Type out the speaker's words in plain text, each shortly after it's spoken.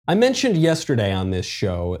I mentioned yesterday on this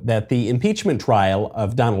show that the impeachment trial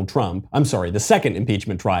of Donald Trump, the second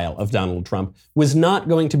impeachment trial of Donald Trump, was not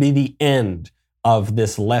going to be the end of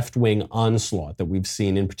this left-wing onslaught that we've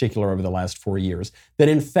seen in particular over the last 4 years. That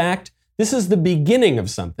in fact, this is the beginning of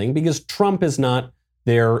something because Trump is not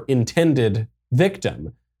their intended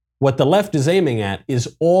victim. What the left is aiming at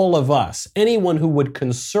is all of us, anyone who would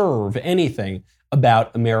conserve anything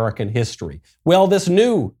about American history. Well, this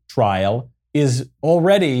new trial is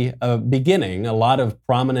already beginning. A lot of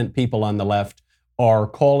prominent people on the left are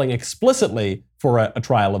calling explicitly for a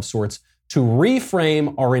trial of sorts to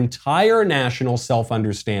reframe our entire national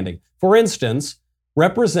self-understanding. For instance,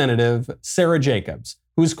 Representative Sarah Jacobs,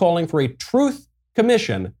 who's calling for a truth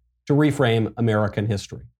commission to reframe American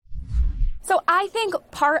history. So I think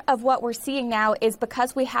part of what we're seeing now is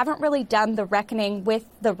because we haven't really done the reckoning with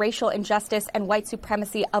the racial injustice and white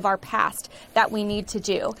supremacy of our past that we need to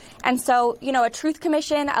do. And so, a truth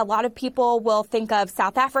commission, a lot of people will think of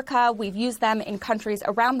South Africa. We've used them in countries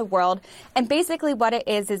around the world. And basically what it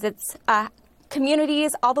is it's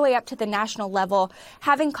communities all the way up to the national level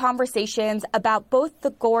having conversations about both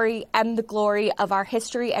the gory and the glory of our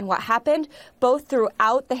history and what happened, both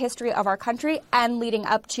throughout the history of our country and leading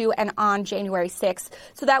up to and on January 6th,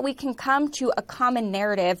 so that we can come to a common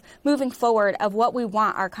narrative moving forward of what we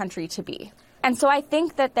want our country to be. And so I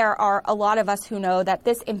think that there are a lot of us who know that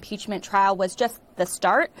this impeachment trial was just the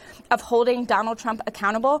start of holding Donald Trump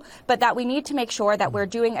accountable, but that we need to make sure that we're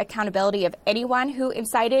doing accountability of anyone who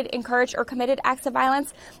incited, encouraged, or committed acts of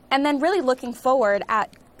violence, and then really looking forward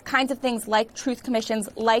at kinds of things like truth commissions,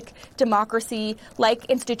 like democracy, like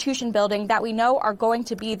institution building that we know are going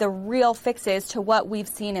to be the real fixes to what we've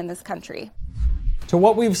seen in this country. To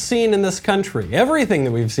what we've seen in this country, everything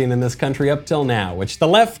that we've seen in this country up till now, which the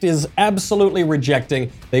left is absolutely rejecting.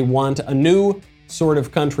 They want a new sort of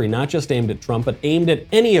country, not just aimed at Trump, but aimed at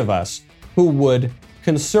any of us who would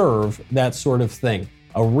conserve that sort of thing.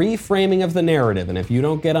 A reframing of the narrative. And if you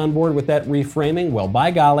don't get on board with that reframing, well,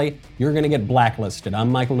 by golly, you're going to get blacklisted. I'm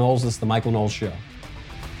Michael Knowles. This is The Michael Knowles Show.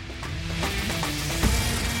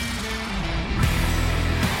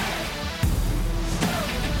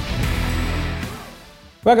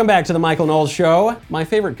 Welcome back to The Michael Knowles Show. My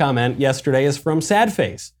favorite comment yesterday is from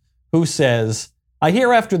Sadface, who says, I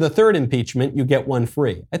hear after the third impeachment, you get one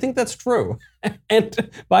free. I think that's true.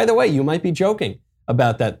 And by the way, you might be joking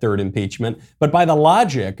about that third impeachment, but by the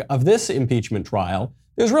logic of this impeachment trial,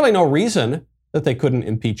 there's really no reason that they couldn't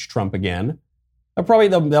impeach Trump again.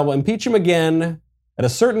 They'll impeach him again. At a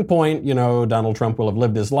certain point, Donald Trump will have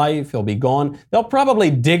lived his life. He'll be gone. They'll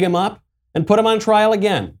probably dig him up and put him on trial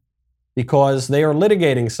again, because they are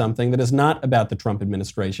litigating something that is not about the Trump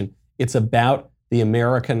administration. It's about the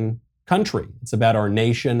American country. It's about our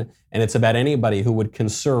nation, and it's about anybody who would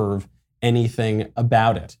conserve anything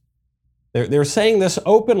about it. They're saying this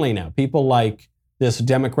openly now. People like this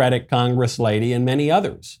Democratic Congress lady and many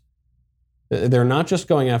others. They're not just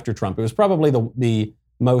going after Trump. It was probably the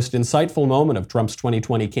most insightful moment of Trump's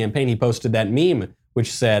 2020 campaign. He posted that meme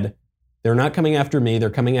which said, they're not coming after me, they're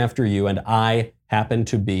coming after you, and I happen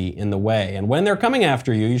to be in the way. And when they're coming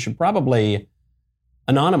after you, you should probably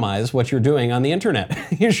anonymize what you're doing on the internet.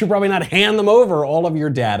 You should probably not hand them over all of your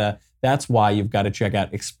data. That's why you've got to check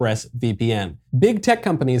out ExpressVPN. Big tech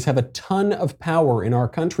companies have a ton of power in our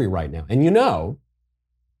country right now. And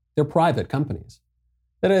they're private companies.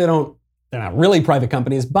 They're not really private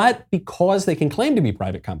companies, but because they can claim to be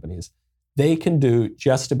private companies, they can do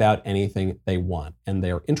just about anything they want. And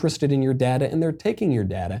they're interested in your data and they're taking your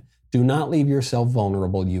data. Do not leave yourself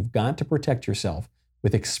vulnerable. You've got to protect yourself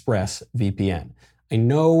with ExpressVPN. I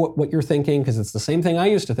know what you're thinking because it's the same thing I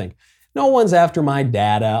used to think. No one's after my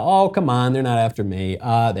data. Oh, come on, they're not after me.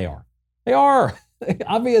 They are. They are,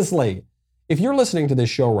 obviously. If you're listening to this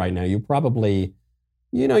show right now, you probably,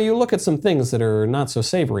 you look at some things that are not so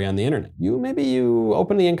savory on the internet. Maybe you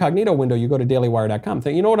open the incognito window, you go to dailywire.com.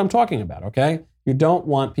 You know what I'm talking about, okay? You don't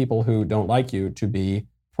want people who don't like you to be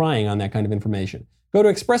prying on that kind of information. Go to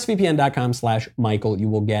expressvpn.com/Michael. You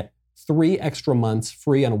will get 3 extra months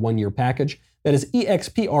free on a 1-year package. That is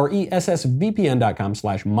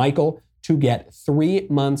expressvpn.com/Michael to get 3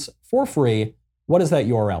 months for free. What is that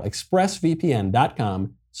URL?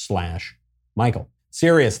 expressvpn.com/Michael.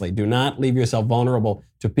 Seriously, do not leave yourself vulnerable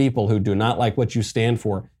to people who do not like what you stand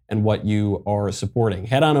for and what you are supporting.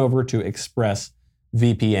 Head on over to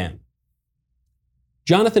ExpressVPN.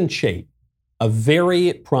 Jonathan Chait, a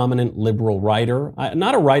very prominent liberal writer,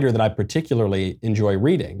 not a writer that I particularly enjoy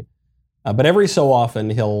reading, but every so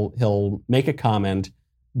often he'll make a comment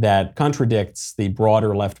that contradicts the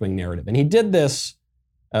broader left-wing narrative. And he did this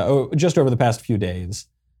just over the past few days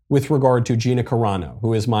with regard to Gina Carano,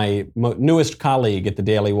 who is my newest colleague at the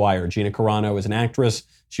Daily Wire. Gina Carano is an actress.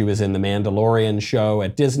 She was in the Mandalorian show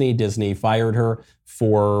at Disney. Disney fired her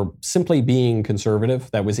for simply being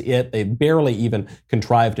conservative. That was it. They barely even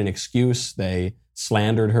contrived an excuse. They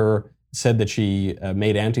slandered her, said that she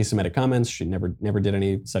made anti-Semitic comments. She never did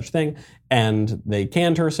any such thing. And they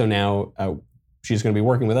canned her, so now she's going to be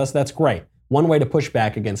working with us. That's great. One way to push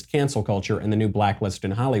back against cancel culture and the new blacklist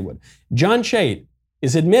in Hollywood. John Chait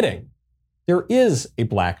is admitting there is a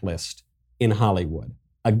blacklist in Hollywood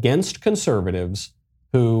against conservatives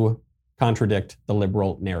who contradict the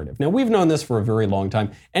liberal narrative. Now, we've known this for a very long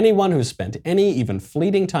time. Anyone who's spent any even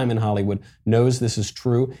fleeting time in Hollywood knows this is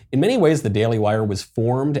true. In many ways, the Daily Wire was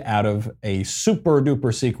formed out of a super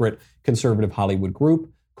duper secret conservative Hollywood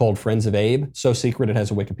group called Friends of Abe. So secret it has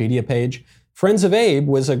a Wikipedia page. Friends of Abe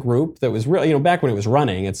was a group that was really, back when it was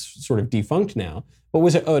running, it's sort of defunct now, but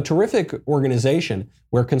was a terrific organization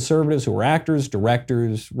where conservatives who were actors,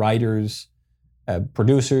 directors, writers,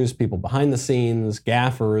 producers, people behind the scenes,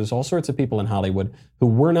 gaffers, all sorts of people in Hollywood who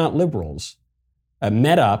were not liberals,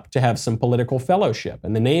 met up to have some political fellowship.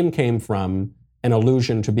 And the name came from an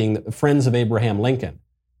allusion to being the Friends of Abraham Lincoln,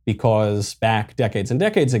 because back decades and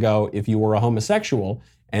decades ago, if you were a homosexual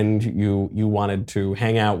and you wanted to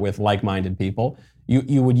hang out with like-minded people,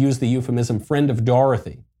 you would use the euphemism friend of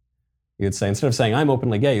Dorothy. You'd say, instead of saying, I'm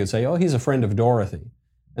openly gay, you'd say, oh, he's a friend of Dorothy.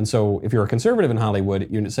 And so if you're a conservative in Hollywood,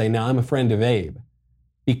 you'd say, no, I'm a friend of Abe.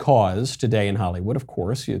 Because today in Hollywood, of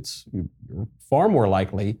course, you're far more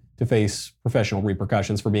likely to face professional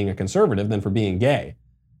repercussions for being a conservative than for being gay.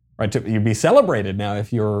 Right? You'd be celebrated now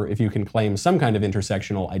if you can claim some kind of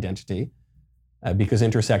intersectional identity, because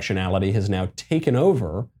intersectionality has now taken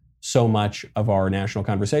over so much of our national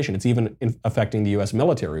conversation. It's even affecting the U.S.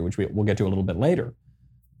 military, which we'll get to a little bit later.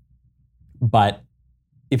 But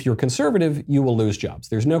if you're conservative, you will lose jobs.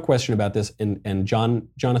 There's no question about this. And Jonathan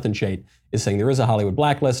Chait is saying there is a Hollywood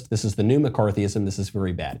blacklist. This is the new McCarthyism. This is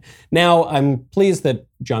very bad. Now, I'm pleased that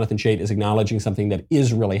Jonathan Chait is acknowledging something that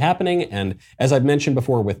is really happening. And as I've mentioned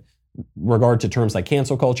before with regard to terms like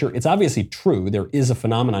cancel culture, it's obviously true. There is a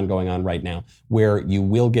phenomenon going on right now where you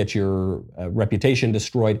will get your reputation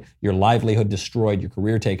destroyed, your livelihood destroyed, your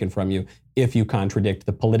career taken from you if you contradict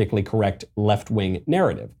the politically correct left-wing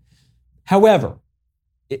narrative. However,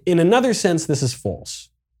 in another sense, this is false.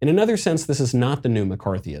 In another sense, this is not the new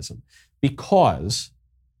McCarthyism, because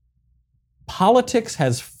politics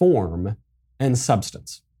has form and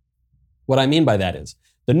substance. What I mean by that is,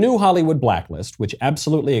 the new Hollywood blacklist, which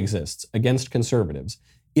absolutely exists against conservatives,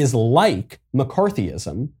 is like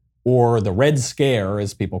McCarthyism, or the Red Scare,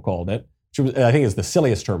 as people called it, which I think is the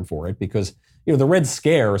silliest term for it, because the Red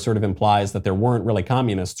Scare sort of implies that there weren't really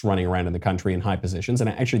communists running around in the country in high positions, and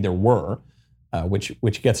actually there were.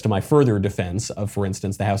 Which gets to my further defense of, for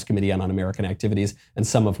instance, the House Committee on Un-American Activities and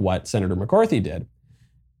some of what Senator McCarthy did.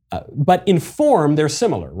 But in form, they're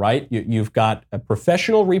similar, right? You've got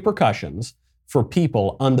professional repercussions for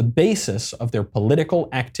people on the basis of their political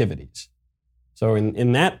activities. So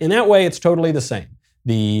in that way, it's totally the same.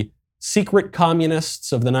 The secret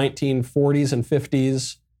communists of the 1940s and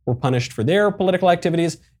 50s were punished for their political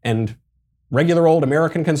activities, and regular old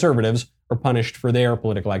American conservatives are punished for their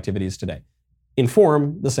political activities today. In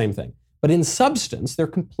form, the same thing. But in substance, they're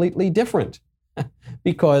completely different.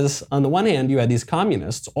 Because on the one hand, you had these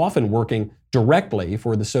communists often working directly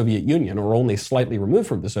for the Soviet Union, or only slightly removed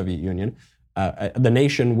from the Soviet Union, the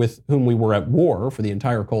nation with whom we were at war for the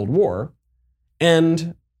entire Cold War.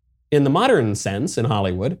 And in the modern sense, in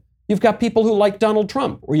Hollywood, you've got people who like Donald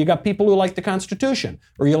Trump, or you got people who like the Constitution,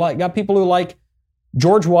 or got people who like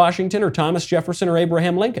George Washington, or Thomas Jefferson, or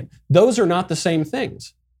Abraham Lincoln. Those are not the same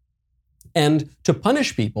things. And to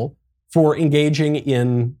punish people for engaging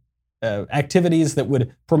in activities that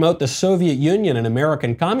would promote the Soviet Union and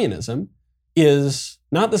American communism is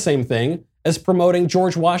not the same thing as promoting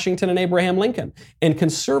George Washington and Abraham Lincoln. And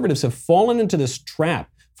conservatives have fallen into this trap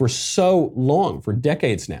for so long, for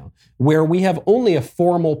decades now, where we have only a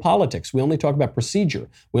formal politics. We only talk about procedure.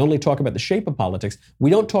 We only talk about the shape of politics.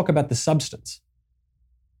 We don't talk about the substance.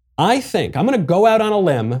 I think, I'm going to go out on a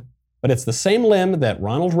limb, but it's the same limb that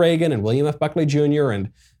Ronald Reagan and William F. Buckley Jr.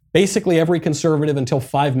 and basically every conservative until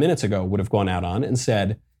 5 minutes ago would have gone out on and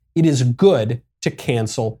said, it is good to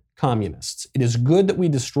cancel communists. It is good that we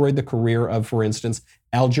destroyed the career of, for instance,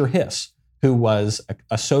 Alger Hiss, who was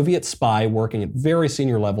a Soviet spy working at very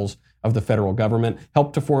senior levels of the federal government,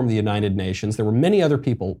 helped to form the United Nations. There were many other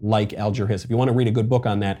people like Alger Hiss. If you want to read a good book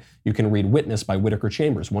on that, you can read Witness by Whittaker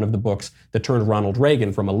Chambers, one of the books that turned Ronald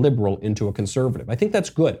Reagan from a liberal into a conservative. I think that's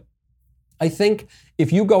good. I think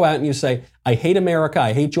if you go out and you say, I hate America,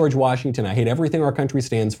 I hate George Washington, I hate everything our country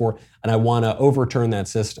stands for, and I want to overturn that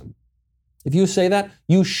system. If you say that,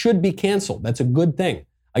 you should be canceled. That's a good thing.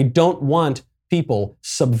 I don't want people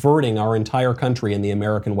subverting our entire country and the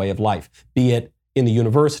American way of life, be it in the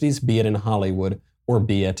universities, be it in Hollywood, or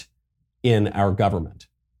be it in our government.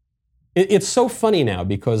 It's so funny now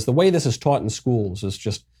because the way this is taught in schools is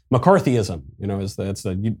just McCarthyism, it's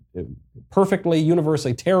a perfectly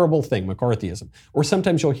universally terrible thing, McCarthyism. Or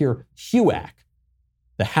sometimes you'll hear HUAC,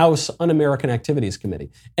 the House Un-American Activities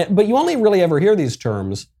Committee. But you only really ever hear these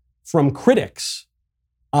terms from critics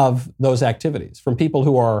of those activities, from people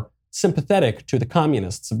who are sympathetic to the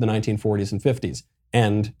communists of the 1940s and 50s,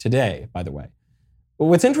 and today, by the way. But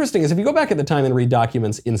what's interesting is if you go back at the time and read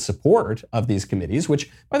documents in support of these committees, which,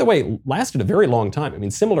 by the way, lasted a very long time. I mean,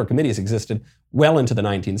 similar committees existed well into the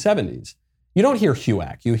 1970s. You don't hear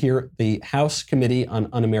HUAC. You hear the House Committee on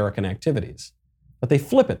Un-American Activities. But they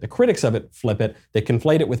flip it. The critics of it flip it. They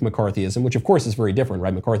conflate it with McCarthyism, which, of course, is very different,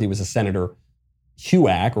 right? McCarthy was a senator.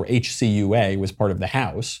 HUAC, or HCUA, was part of the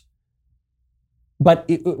House. But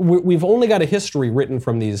we've only got a history written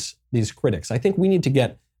from these critics. I think we need to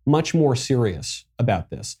get much more serious about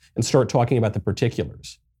this and start talking about the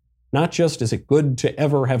particulars. Not just is it good to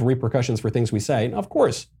ever have repercussions for things we say. Now, of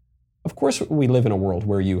course we live in a world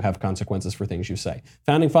where you have consequences for things you say.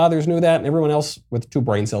 Founding fathers knew that, and everyone else with two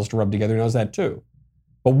brain cells to rub together knows that too.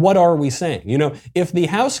 But what are we saying? If the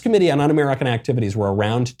House Committee on Un-American Activities were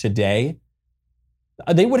around today,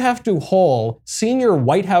 they would have to haul senior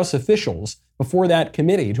White House officials before that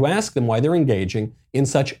committee to ask them why they're engaging in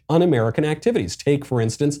such un-American activities. Take, for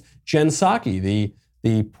instance, Jen Psaki,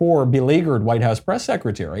 the poor, beleaguered White House press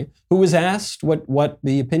secretary, who was asked what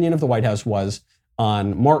the opinion of the White House was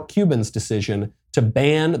on Mark Cuban's decision to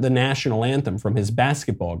ban the national anthem from his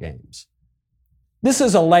basketball games. This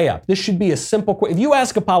is a layup. This should be a simple question. If you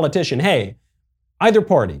ask a politician, hey, either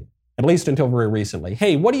party, at least until very recently,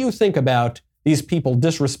 hey, what do you think about these people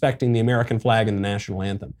disrespecting the American flag and the national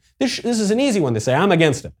anthem? This is an easy one to say. I'm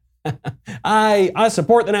against it. I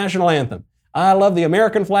support the national anthem. I love the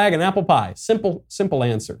American flag and apple pie. Simple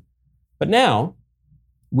answer. But now,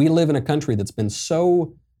 we live in a country that's been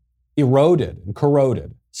so eroded and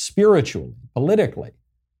corroded, spiritually, politically,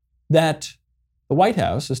 that the White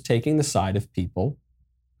House is taking the side of people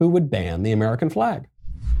who would ban the American flag.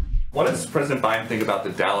 What does President Biden think about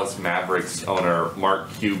the Dallas Mavericks owner,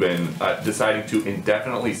 Mark Cuban, deciding to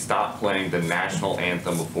indefinitely stop playing the national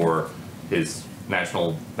anthem before his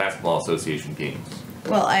National Basketball Association games?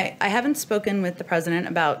 Well, I haven't spoken with the president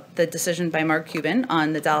about the decision by Mark Cuban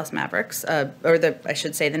on the Dallas Mavericks, I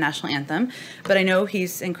should say the national anthem, but I know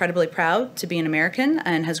he's incredibly proud to be an American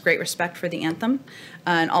and has great respect for the anthem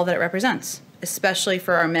and all that it represents, especially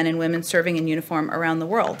for our men and women serving in uniform around the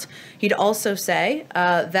world. He'd also say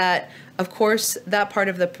that, of course, that part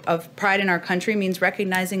of pride in our country means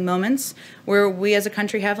recognizing moments where we as a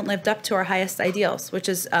country haven't lived up to our highest ideals, which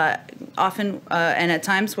is often and at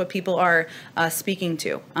times what people are speaking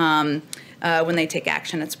to when they take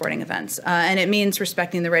action at sporting events. And it means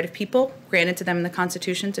respecting the right of people granted to them in the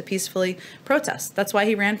Constitution to peacefully protest. That's why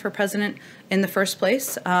he ran for president in the first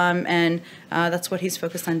place, and that's what he's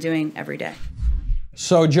focused on doing every day.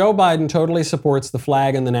 So Joe Biden totally supports the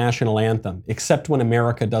flag and the national anthem, except when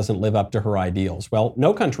America doesn't live up to her ideals. Well,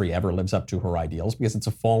 no country ever lives up to her ideals because it's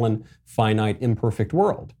a fallen, finite, imperfect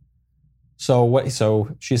world.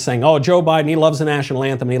 So she's saying, oh, Joe Biden, he loves the national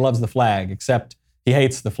anthem and he loves the flag, except he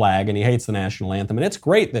hates the flag and he hates the national anthem. And it's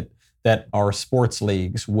great that our sports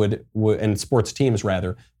leagues would and sports teams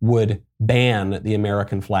rather would ban the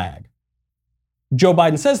American flag. Joe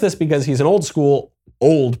Biden says this because he's an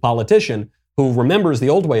old politician who remembers the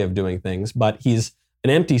old way of doing things, but he's an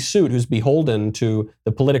empty suit who's beholden to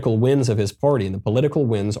the political winds of his party. And the political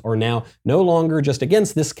winds are now no longer just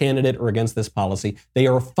against this candidate or against this policy. They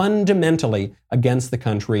are fundamentally against the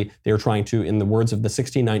country. They are trying to, in the words of the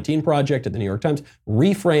 1619 Project at the New York Times,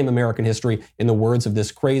 reframe American history. In the words of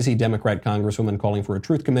this crazy Democrat congresswoman calling for a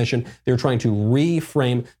truth commission, they're trying to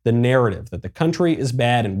reframe the narrative that the country is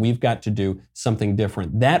bad and we've got to do something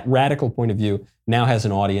different. That radical point of view now has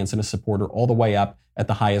an audience and a supporter all the way up at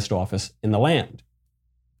the highest office in the land.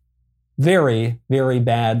 Very, very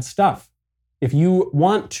bad stuff. If you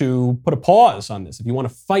want to put a pause on this, if you want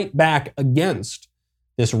to fight back against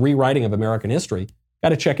this rewriting of American history, got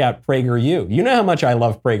to check out PragerU. You know how much I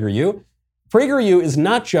love PragerU. PragerU is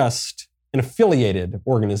not just an affiliated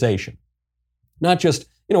organization. Not just,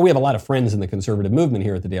 we have a lot of friends in the conservative movement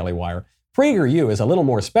here at the Daily Wire. PragerU is a little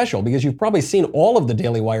more special because you've probably seen all of the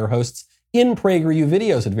Daily Wire hosts in PragerU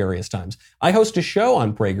videos at various times. I host a show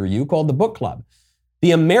on PragerU called The Book Club.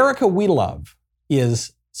 The America we love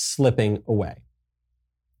is slipping away.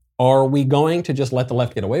 Are we going to just let the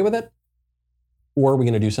left get away with it? Or are we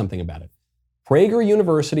going to do something about it? Prager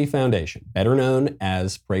University Foundation, better known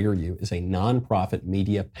as PragerU, is a nonprofit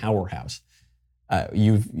media powerhouse.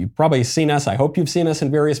 You've probably seen us. I hope you've seen us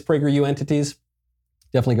in various PragerU entities.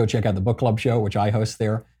 Definitely go check out the book club show, which I host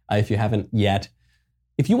there, if you haven't yet.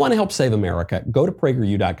 If you want to help save America, go to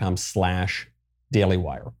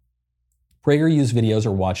prageru.com/dailywire. PragerU's videos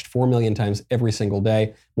are watched 4 million times every single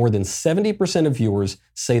day. More than 70% of viewers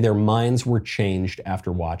say their minds were changed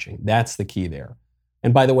after watching. That's the key there.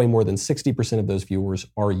 And by the way, more than 60% of those viewers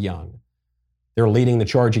are young. They're leading the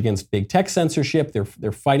charge against big tech censorship.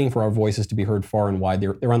 They're fighting for our voices to be heard far and wide.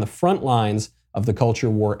 They're on the front lines of the culture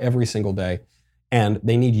war every single day. And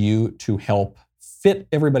they need you to help fit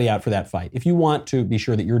everybody out for that fight. If you want to be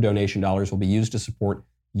sure that your donation dollars will be used to support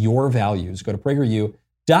your values, go to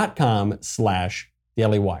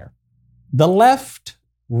prageru.com/dailywire. The left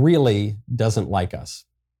really doesn't like us.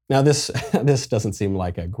 Now, this doesn't seem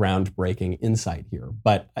like a groundbreaking insight here,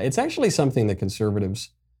 but it's actually something that conservatives,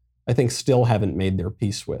 I think, still haven't made their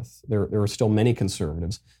peace with. There are still many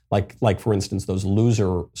conservatives, like for instance, those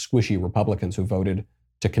loser, squishy Republicans who voted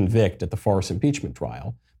to convict at the farce impeachment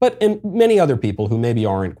trial, and many other people who maybe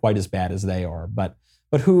aren't quite as bad as they are, but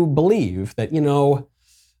who believe that,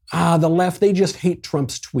 the left, they just hate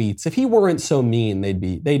Trump's tweets. If he weren't so mean,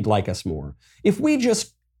 they'd like us more. If we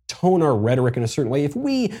just tone our rhetoric in a certain way, if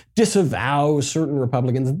we disavow certain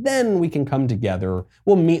Republicans, then we can come together.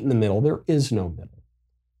 We'll meet in the middle. There is no middle.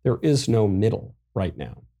 There is no middle right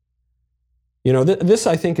now. This,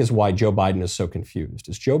 I think, is why Joe Biden is so confused,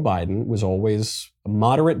 is Joe Biden was always a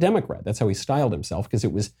moderate Democrat. That's how he styled himself, because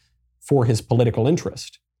it was for his political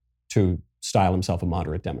interest to style himself a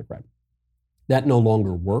moderate Democrat. That no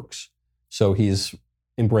longer works, so he's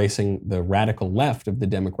embracing the radical left of the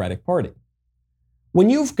Democratic Party. When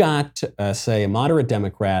you've got, say, a moderate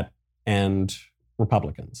Democrat and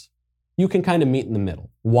Republicans, you can kind of meet in the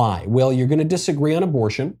middle. Why? Well, you're going to disagree on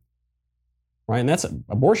abortion, right? And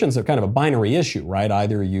abortion's a kind of a binary issue, right?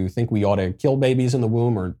 Either you think we ought to kill babies in the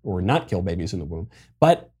womb or not kill babies in the womb.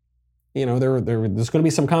 But, there's going to be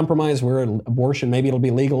some compromise where abortion, maybe it'll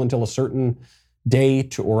be legal until a certain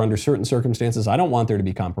date or under certain circumstances. I don't want there to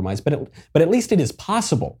be compromise, but at least it is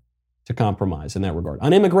possible to compromise in that regard.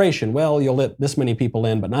 On immigration, well, you'll let this many people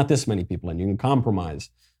in, but not this many people in. You can compromise,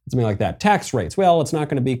 something like that. Tax rates, well, it's not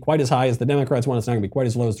going to be quite as high as the Democrats want. It's not going to be quite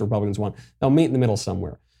as low as the Republicans want. They'll meet in the middle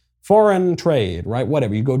somewhere. Foreign trade, right?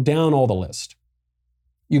 Whatever. You go down all the list.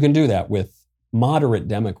 You can do that with moderate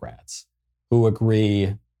Democrats who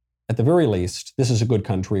agree, at the very least, this is a good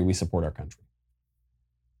country. We support our country.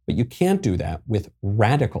 But you can't do that with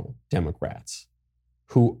radical Democrats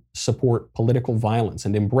who support political violence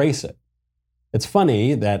and embrace it. It's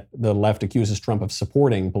funny that the left accuses Trump of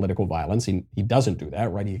supporting political violence. He doesn't do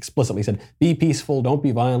that, right? He explicitly said, be peaceful, don't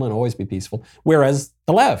be violent, always be peaceful. Whereas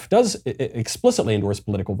the left does explicitly endorse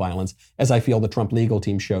political violence, as I feel the Trump legal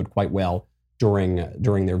team showed quite well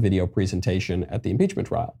during their video presentation at the impeachment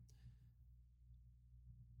trial.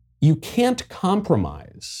 You can't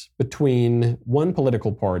compromise between one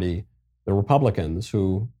political party, the Republicans,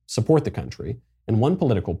 who support the country, and one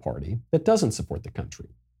political party that doesn't support the country,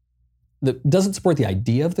 that doesn't support the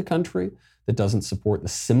idea of the country, that doesn't support the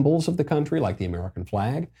symbols of the country, like the American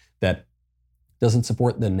flag, that doesn't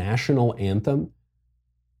support the national anthem,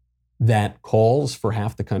 that calls for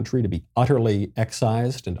half the country to be utterly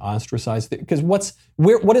excised and ostracized. Because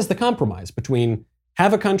what is the compromise between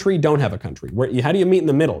have a country, don't have a country? How do you meet in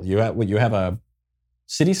the middle? You have a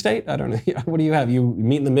city-state? I don't know. What do you have? You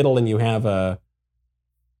meet in the middle and you have an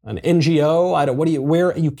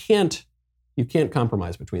NGO? You can't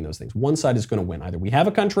compromise between those things. One side is going to win. Either we have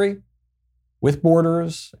a country with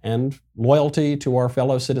borders and loyalty to our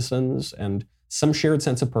fellow citizens and some shared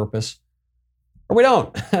sense of purpose, or we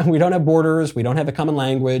don't. We don't have borders. We don't have a common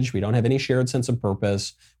language. We don't have any shared sense of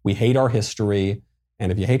purpose. We hate our history.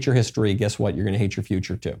 And if you hate your history, guess what? You're going to hate your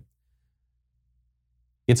future too.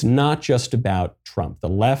 It's not just about Trump. The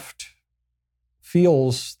left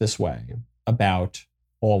feels this way about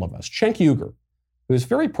all of us. Cenk Uygur, who's a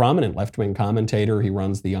very prominent left-wing commentator, he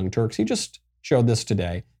runs the Young Turks. He just showed this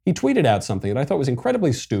today. He tweeted out something that I thought was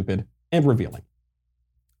incredibly stupid and revealing.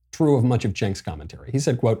 True of much of Cenk's commentary. He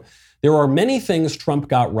said, quote, "There are many things Trump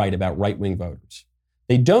got right about right-wing voters.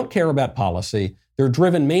 They don't care about policy. They're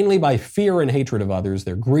driven mainly by fear and hatred of others.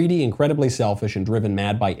 They're greedy, incredibly selfish, and driven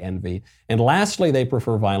mad by envy. And lastly, they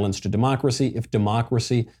prefer violence to democracy if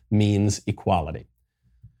democracy means equality."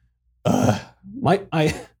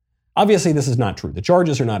 Obviously, this is not true. The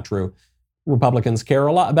charges are not true. Republicans care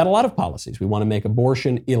about a lot of policies. We want to make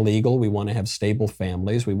abortion illegal. We want to have stable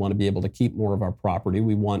families. We want to be able to keep more of our property.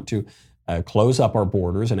 We want to close up our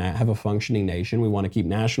borders and have a functioning nation. We want to keep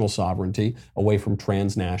national sovereignty away from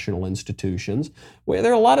transnational institutions. Well,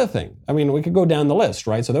 there are a lot of things. I mean, we could go down the list,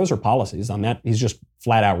 right? So those are policies. On that, he's just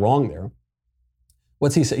flat out wrong there.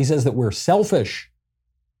 What's he say? He says that we're selfish.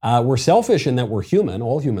 We're selfish in that we're human.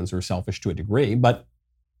 All humans are selfish to a degree. But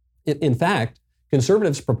in fact,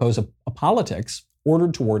 conservatives propose a politics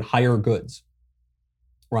ordered toward higher goods,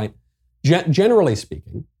 right? Generally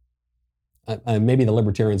speaking, maybe the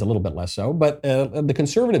libertarians a little bit less so, but the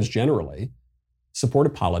conservatives generally support a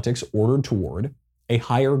politics ordered toward a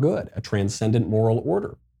higher good, a transcendent moral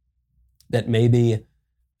order that maybe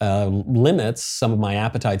limits some of my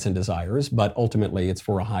appetites and desires, but ultimately it's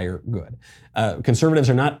for a higher good. Conservatives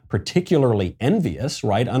are not particularly envious,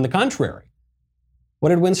 right? On the contrary. What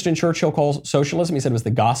did Winston Churchill call socialism? He said it was the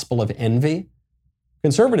gospel of envy.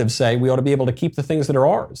 Conservatives say we ought to be able to keep the things that are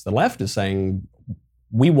ours. The left is saying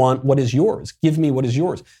we want what is yours. Give me what is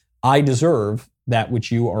yours. I deserve that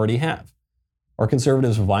which you already have. Are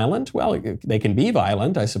conservatives violent? Well, they can be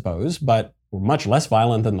violent, I suppose, but we're much less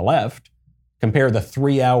violent than the left. Compare the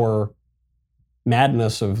 3-hour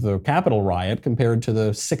madness of the Capitol riot compared to the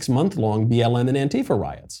 6-month-long BLM and Antifa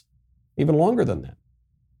riots. Even longer than that.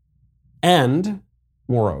 And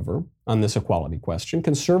moreover, on this equality question,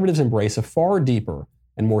 conservatives embrace a far deeper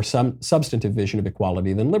and more substantive vision of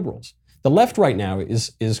equality than liberals. The left right now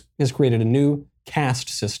has created a new caste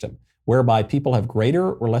system whereby people have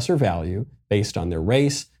greater or lesser value based on their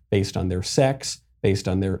race, based on their sex, based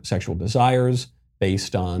on their sexual desires,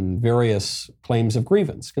 based on various claims of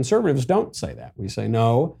grievance. Conservatives don't say that. We say,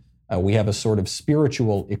 no, we have a sort of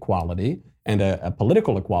spiritual equality and a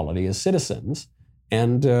political equality as citizens,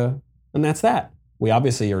 and that's that. We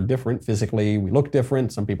obviously are different physically. We look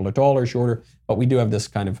different. Some people are taller, shorter, but we do have this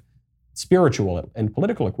kind of spiritual and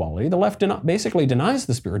political equality. The left basically denies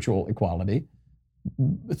the spiritual equality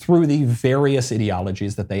through the various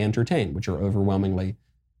ideologies that they entertain, which are overwhelmingly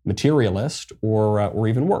materialist or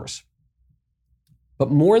even worse.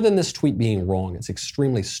 But more than this tweet being wrong, it's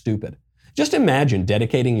extremely stupid. Just imagine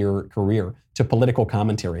dedicating your career to political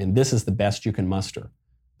commentary, and this is the best you can muster.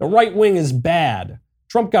 The right wing is bad.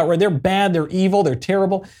 Trump got right. They're bad, they're evil, they're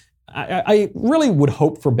terrible. I really would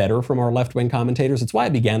hope for better from our left-wing commentators. It's why I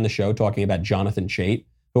began the show talking about Jonathan Chait,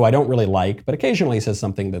 who I don't really like, but occasionally says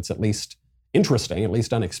something that's at least interesting, at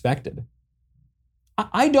least unexpected.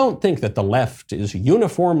 I don't think that the left is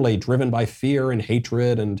uniformly driven by fear and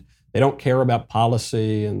hatred, and they don't care about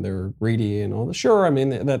policy, and they're greedy and all that. Sure, I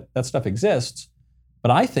mean, that stuff exists,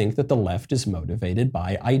 but I think that the left is motivated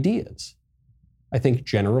by ideas. I think,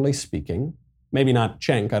 generally speaking, maybe not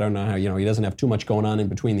Cenk. I don't know how, he doesn't have too much going on in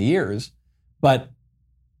between the ears. But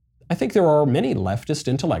I think there are many leftist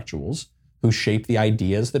intellectuals who shape the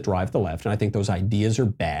ideas that drive the left. And I think those ideas are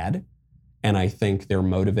bad. And I think their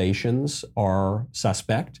motivations are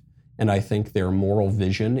suspect. And I think their moral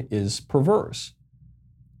vision is perverse.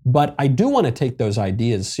 But I do want to take those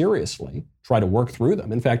ideas seriously, try to work through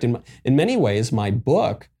them. In fact, in many ways, my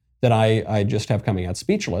book that I just have coming out,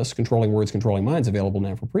 Speechless, Controlling Words, Controlling Minds, available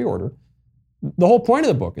now for pre-order, the whole point of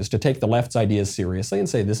the book is to take the left's ideas seriously and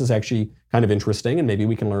say, this is actually kind of interesting and maybe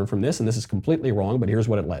we can learn from this, and this is completely wrong, but here's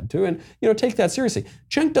what it led to. And, take that seriously.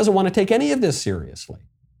 Cenk doesn't want to take any of this seriously.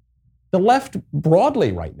 The left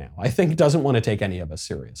broadly right now, I think, doesn't want to take any of us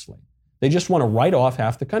seriously. They just want to write off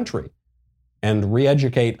half the country and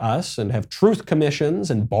re-educate us and have truth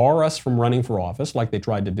commissions and bar us from running for office like they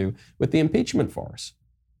tried to do with the impeachment farce.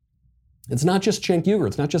 It's not just Cenk Uygur.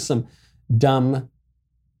 It's not just some dumb,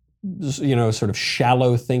 sort of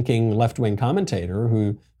shallow thinking left-wing commentator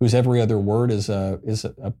whose every other word is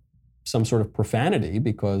some sort of profanity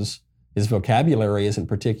because his vocabulary isn't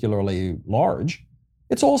particularly large.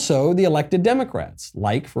 It's also the elected Democrats,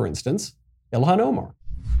 like, for instance, Ilhan Omar.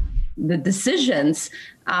 The decisions,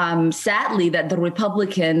 sadly, that the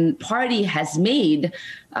Republican Party has made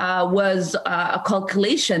was a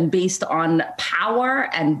calculation based on power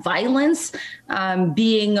and violence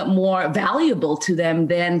being more valuable to them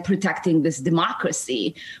than protecting this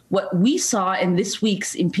democracy. What we saw in this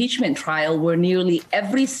week's impeachment trial, where nearly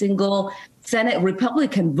every single Senate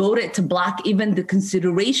Republican voted to block even the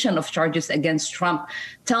consideration of charges against Trump,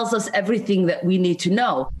 tells us everything that we need to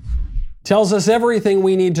know. Tells us everything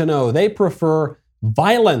we need to know. They prefer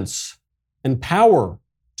violence and power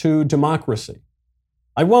to democracy.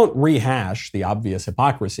 I won't rehash the obvious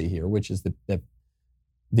hypocrisy here, which is that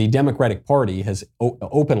the Democratic Party has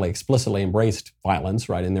openly, explicitly embraced violence,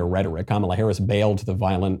 right, in their rhetoric. Kamala Harris bailed the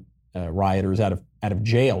violent rioters out of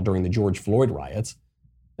jail during the George Floyd riots.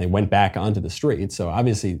 They went back onto the streets. So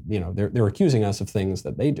obviously, they're accusing us of things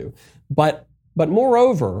that they do. But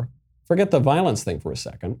moreover, forget the violence thing for a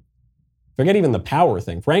second. Forget even the power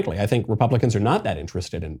thing. Frankly, I think Republicans are not that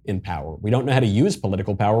interested in power. We don't know how to use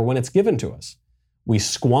political power when it's given to us. We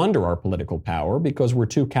squander our political power because we're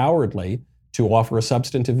too cowardly to offer a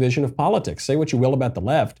substantive vision of politics. Say what you will about the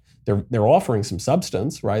left. They're offering some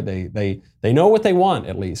substance, right? They know what they want,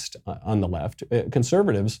 at least on the left.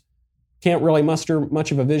 Conservatives can't really muster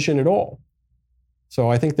much of a vision at all.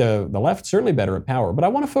 So I think the left's certainly better at power. But I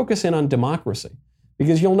want to focus in on democracy,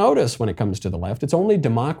 because you'll notice when it comes to the left, it's only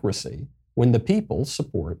democracy when the people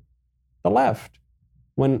support the left.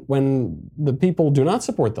 When the people do not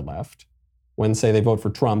support the left, when, say, they vote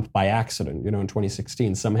for Trump by accident, in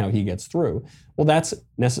 2016, somehow he gets through, well, that's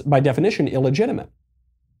by definition illegitimate.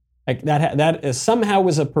 Like that somehow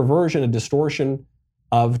is a perversion, a distortion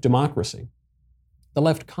of democracy. The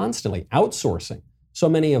left constantly outsourcing so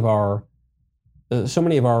many of our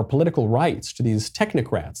political rights to these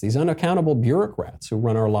technocrats, these unaccountable bureaucrats who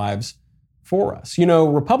run our lives for us.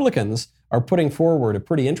 Republicans are putting forward a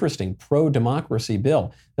pretty interesting pro-democracy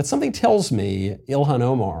bill that something tells me Ilhan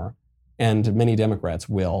Omar and many Democrats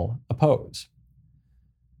will oppose.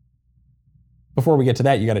 Before we get to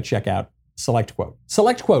that, you got to check out SelectQuote.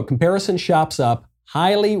 SelectQuote comparison shops up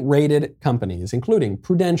highly rated companies, including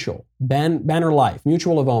Prudential, Banner Life,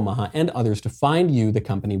 Mutual of Omaha, and others to find you the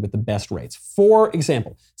company with the best rates. For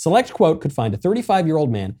example, SelectQuote could find a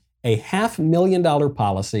 35-year-old man a $500,000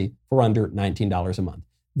 policy for under $19 a month.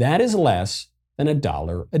 That is less than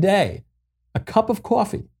 $1 a day. A cup of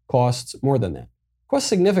coffee costs more than that. Costs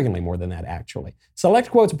significantly more than that, actually.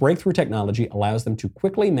 SelectQuote's breakthrough technology allows them to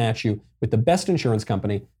quickly match you with the best insurance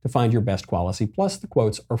company to find your best policy, plus the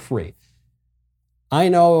quotes are free. I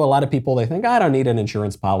know a lot of people, they think, I don't need an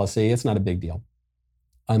insurance policy. It's not a big deal.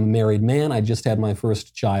 I'm a married man. I just had my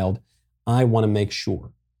first child. I want to make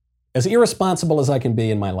sure, as irresponsible as I can be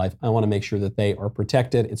in my life, I want to make sure that they are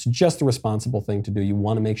protected. It's just the responsible thing to do. You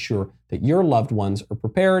want to make sure that your loved ones are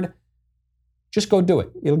prepared. Just go do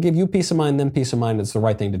it. It'll give you peace of mind, them peace of mind. It's the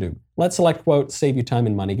right thing to do. Let SelectQuote save you time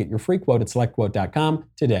and money. Get your free quote at SelectQuote.com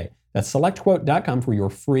today. That's SelectQuote.com for your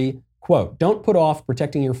free quote. Don't put off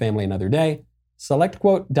protecting your family another day.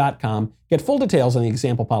 SelectQuote.com. Get full details on the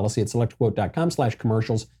example policy at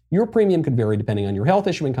SelectQuote.com/commercials. Your premium could vary depending on your health,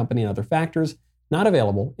 issuing company, and other factors. Not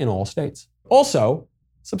available in all states. Also,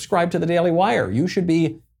 subscribe to the Daily Wire. You should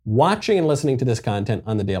be watching and listening to this content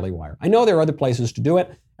on the Daily Wire. I know there are other places to do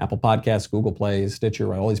it. Apple Podcasts, Google Play,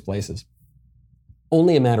 Stitcher, all these places.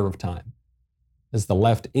 Only a matter of time. As the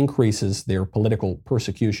left increases their political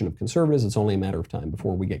persecution of conservatives, it's only a matter of time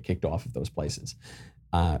before we get kicked off of those places.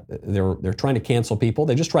 They're trying to cancel people.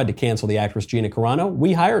 They just tried to cancel the actress Gina Carano.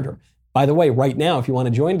 We hired her. By the way, right now, if you want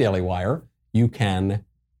to join Daily Wire, you can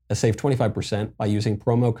save 25% by using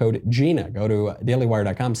promo code GINA. Go to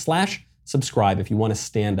dailywire.com/subscribe if you want to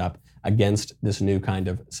stand up against this new kind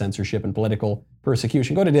of censorship and political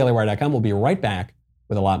persecution. Go to dailywire.com. We'll be right back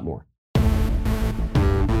with a lot more.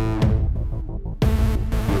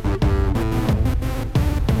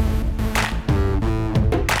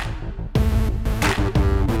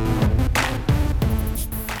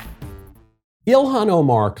 Ilhan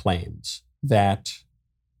Omar claims that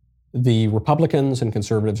the Republicans and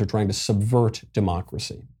conservatives are trying to subvert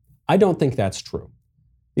democracy. I don't think that's true.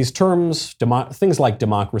 These terms, things like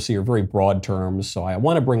democracy, are very broad terms, so I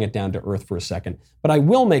want to bring it down to earth for a second. But I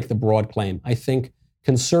will make the broad claim. I think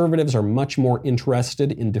conservatives are much more interested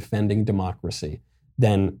in defending democracy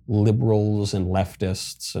than liberals and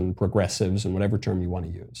leftists and progressives and whatever term you want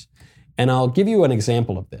to use. And I'll give you an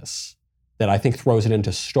example of this that I think throws it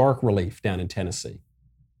into stark relief down in Tennessee.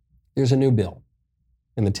 There's a new bill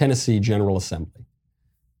in the Tennessee General Assembly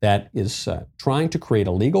that is trying to create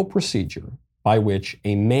a legal procedure by which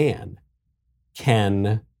a man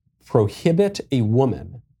can prohibit a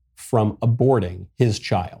woman from aborting his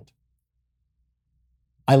child.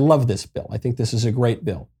 I love this bill. I think this is a great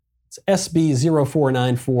bill. It's SB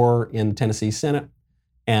 0494 in the Tennessee Senate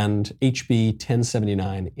and HB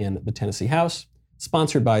 1079 in the Tennessee House,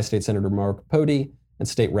 sponsored by State Senator Mark Pody and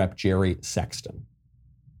State Rep Jerry Sexton.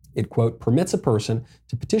 It, quote, permits a person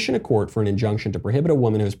to petition a court for an injunction to prohibit a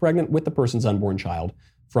woman who is pregnant with the person's unborn child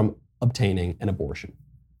from obtaining an abortion.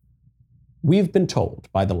 We've been told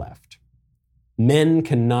by the left, men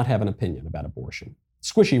cannot have an opinion about abortion.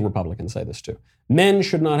 Squishy Republicans say this too. Men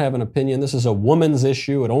should not have an opinion. This is a woman's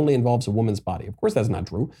issue. It only involves a woman's body. Of course, that's not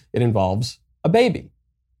true. It involves a baby.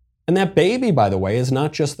 And that baby, by the way, is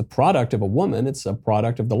not just the product of a woman. It's a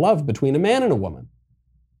product of the love between a man and a woman.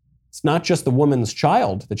 It's not just the woman's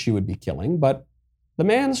child that she would be killing, but the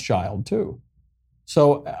man's child too.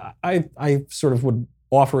 So I sort of would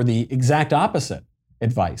offer the exact opposite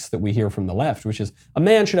advice that we hear from the left, which is a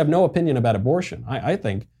man should have no opinion about abortion. I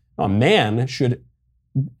think a man should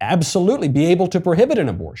absolutely be able to prohibit an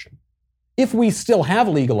abortion. If we still have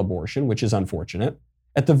legal abortion, which is unfortunate,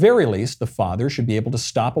 at the very least, the father should be able to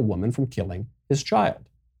stop a woman from killing his child.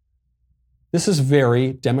 This is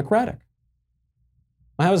very democratic.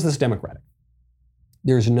 How is this democratic?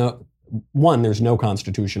 There's no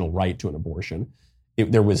constitutional right to an abortion.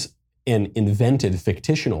 There was an invented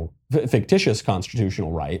fictitious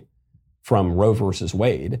constitutional right from Roe versus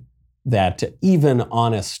Wade that even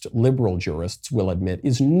honest liberal jurists will admit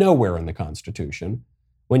is nowhere in the Constitution.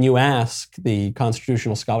 When you ask the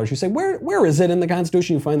constitutional scholars, you say, where is it in the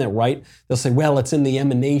Constitution you find that right? They'll say, well, it's in the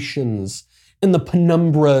emanations, in the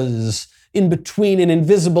penumbras, in between, in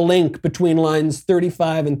invisible ink between lines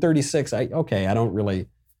 35 and 36. I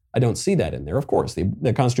don't see that in there. Of course,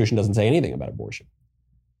 the Constitution doesn't say anything about abortion.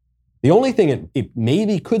 The only thing it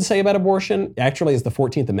maybe could say about abortion actually is the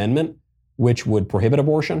 14th Amendment, which would prohibit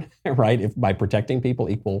abortion, right, by protecting people,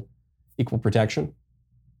 equal protection.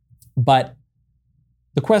 But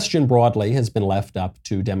the question broadly has been left up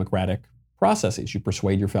to democratic processes. You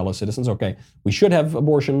persuade your fellow citizens, okay, we should have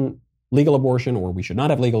abortion, legal abortion, or we should not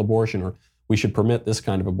have legal abortion, or we should permit this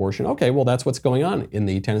kind of abortion. Okay, well, that's what's going on in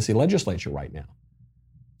the Tennessee legislature right now.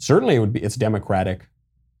 Certainly it's democratic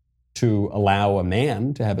to allow a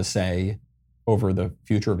man to have a say over the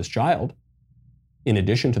future of his child, in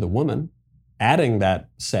addition to the woman. Adding that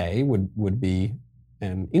say would be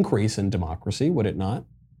an increase in democracy, would it not?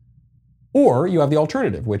 Or you have the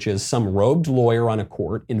alternative, which is some robed lawyer on a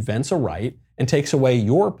court invents a right and takes away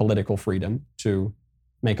your political freedom to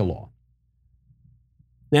make a law.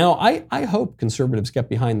 Now, I hope conservatives get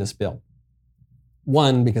behind this bill.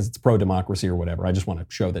 One, because it's pro-democracy or whatever. I just want to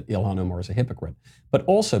show that Ilhan Omar is a hypocrite. But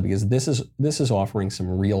also because this is offering some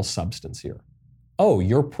real substance here. Oh,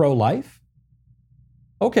 you're pro-life?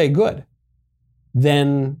 Okay, good.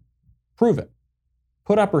 Then prove it.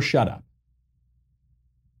 Put up or shut up.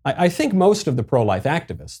 I think most of the pro-life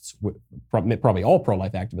activists, probably all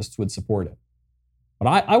pro-life activists, would support it.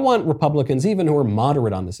 But I want Republicans, even who are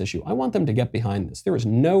moderate on this issue, I want them to get behind this. There is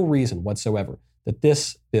no reason whatsoever that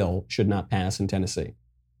this bill should not pass in Tennessee.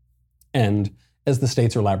 And as the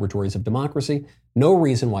states are laboratories of democracy, no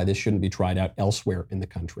reason why this shouldn't be tried out elsewhere in the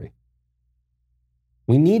country.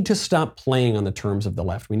 We need to stop playing on the terms of the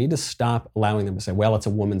left. We need to stop allowing them to say, well, it's a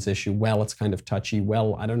woman's issue. Well, it's kind of touchy.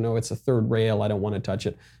 Well, I don't know, it's a third rail. I don't want to touch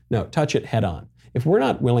it. No, touch it head on. If we're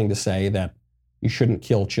not willing to say that you shouldn't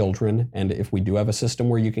kill children, and if we do have a system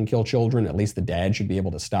where you can kill children, at least the dad should be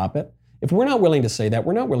able to stop it. If we're not willing to say that,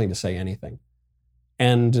 we're not willing to say anything.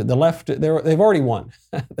 And the left, they've already won.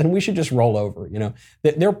 Then we should just roll over. You know,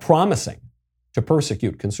 they're promising to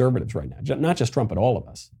persecute conservatives right now, not just Trump, but all of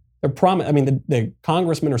us. The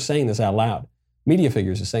congressmen are saying this out loud. Media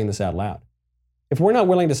figures are saying this out loud. If we're not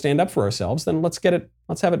willing to stand up for ourselves, then let's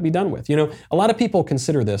have it be done with. You know, a lot of people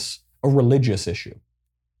consider this a religious issue.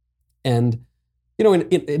 And, you know,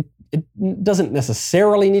 it doesn't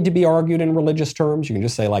necessarily need to be argued in religious terms. You can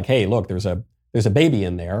just say like, hey, look, there's a baby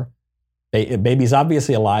in there. Baby's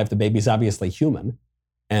obviously alive. The baby's obviously human.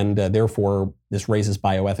 And therefore, this raises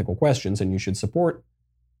bioethical questions, and you should support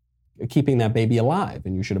keeping that baby alive,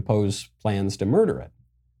 and you should oppose plans to murder it.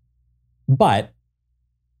 But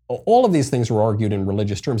all of these things were argued in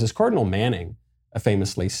religious terms. As Cardinal Manning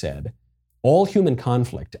famously said, all human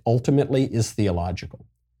conflict ultimately is theological.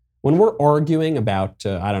 When we're arguing about,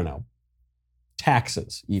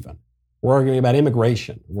 taxes even, we're arguing about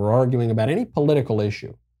immigration, we're arguing about any political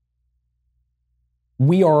issue,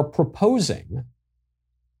 we are proposing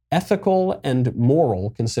ethical and moral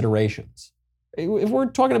considerations. If we're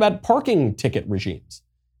talking about parking ticket regimes,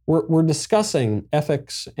 we're discussing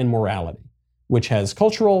ethics and morality, which has a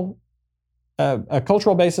cultural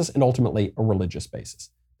basis and ultimately a religious basis.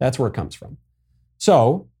 That's where it comes from.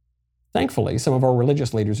 So, thankfully, some of our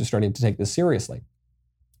religious leaders are starting to take this seriously.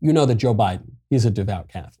 You know that Joe Biden, he's a devout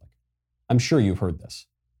Catholic. I'm sure you've heard this.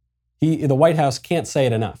 The White House can't say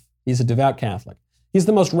it enough. He's a devout Catholic. He's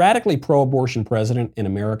the most radically pro-abortion president in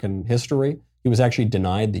American history. He was actually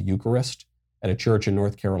denied the Eucharist at a church in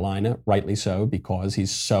North Carolina, rightly so, because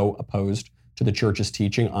he's so opposed to the church's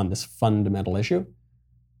teaching on this fundamental issue.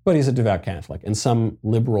 But he's a devout Catholic, and some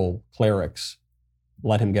liberal clerics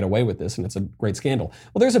let him get away with this, and it's a great scandal.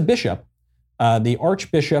 Well, there's a bishop, the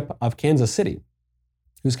Archbishop of Kansas City,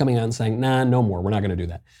 who's coming out and saying, nah, no more, we're not going to do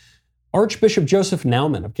that. Archbishop Joseph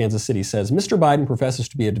Naumann of Kansas City says, Mr. Biden professes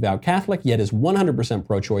to be a devout Catholic, yet is 100%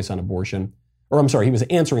 pro-choice on abortion. He was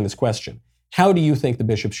answering this question. How do you think the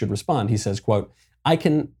bishop should respond? He says, quote, I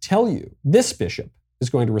can tell you, this bishop is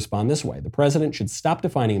going to respond this way. The president should stop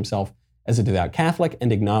defining himself as a devout Catholic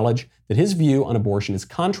and acknowledge that his view on abortion is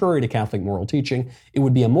contrary to Catholic moral teaching. It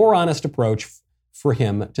would be a more honest approach for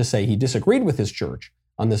him to say he disagreed with his church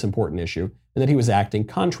on this important issue and that he was acting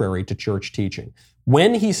contrary to church teaching.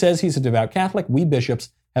 When he says he's a devout Catholic, we bishops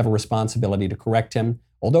have a responsibility to correct him.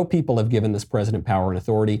 Although people have given this president power and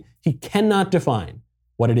authority, he cannot define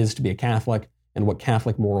what it is to be a Catholic and what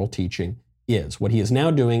Catholic moral teaching is. What he is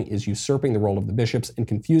now doing is usurping the role of the bishops and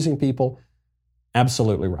confusing people.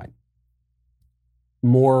 Absolutely right.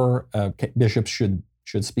 More bishops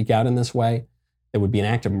should speak out in this way. It would be an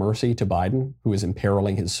act of mercy to Biden, who is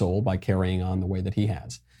imperiling his soul by carrying on the way that he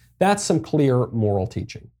has. That's some clear moral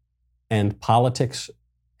teaching. And politics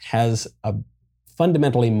has a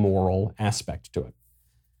fundamentally moral aspect to it.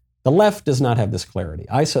 The left does not have this clarity.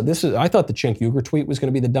 I thought the Cenk Uygur tweet was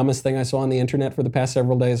going to be the dumbest thing I saw on the internet for the past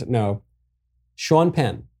several days. No. Sean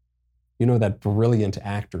Penn, you know that brilliant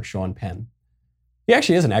actor, Sean Penn. He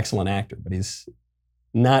actually is an excellent actor, but he's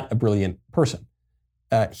not a brilliant person.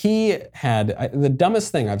 He had the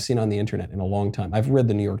dumbest thing I've seen on the internet in a long time. I've read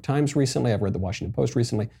the New York Times recently. I've read the Washington Post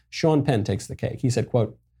recently. Sean Penn takes the cake. He said,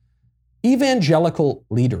 quote, evangelical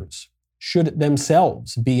leaders should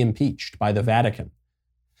themselves be impeached by the Vatican.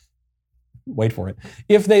 Wait for it.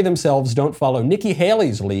 If they themselves don't follow Nikki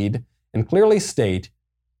Haley's lead and clearly state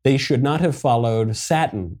they should not have followed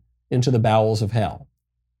Satan into the bowels of hell,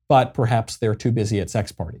 but perhaps they're too busy at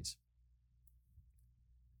sex parties.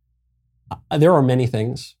 There are many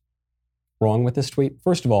things wrong with this tweet.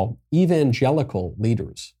 First of all, evangelical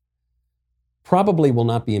leaders probably will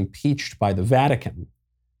not be impeached by the Vatican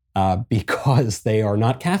because they are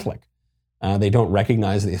not Catholic. They don't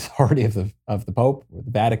recognize the authority of the Pope or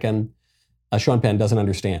the Vatican. Sean Penn doesn't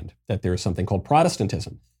understand that there is something called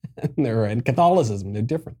Protestantism and Catholicism. They're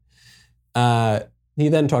different. He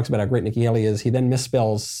then talks about how great Nikki Haley is. He then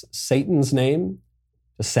misspells Satan's name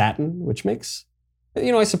to Satin, which makes,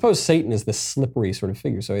 I suppose Satan is this slippery sort of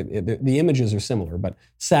figure. So the images are similar, but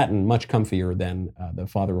Satan much comfier than the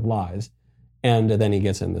father of lies. And then he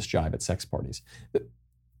gets in this jibe at sex parties.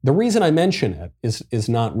 The reason I mention it is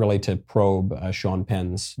not really to probe Sean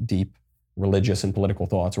Penn's deep religious and political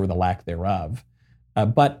thoughts or the lack thereof,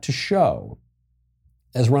 but to show,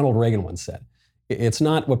 as Ronald Reagan once said, it's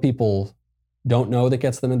not what people don't know that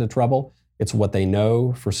gets them into trouble. It's what they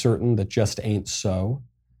know for certain that just ain't so.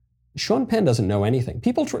 Sean Penn doesn't know anything.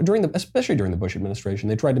 People, especially during the Bush administration,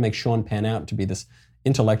 they tried to make Sean Penn out to be this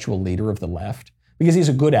intellectual leader of the left because he's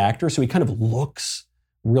a good actor, so he kind of looks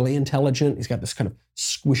really intelligent. He's got this kind of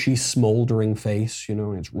squishy, smoldering face,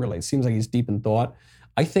 and it seems like he's deep in thought.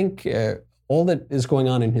 I think all that is going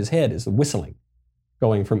on in his head is the whistling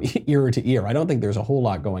going from ear to ear. I don't think there's a whole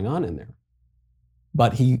lot going on in there.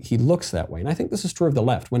 But he looks that way. And I think this is true of the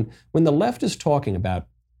left. When the left is talking about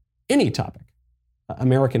any topic,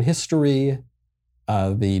 American history,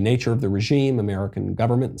 the nature of the regime, American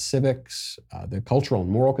government and civics, the cultural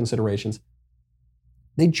and moral considerations,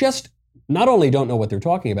 they just not only don't know what they're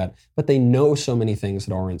talking about, but they know so many things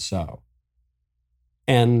that aren't so.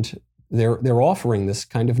 And they're offering this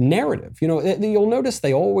kind of narrative. You'll notice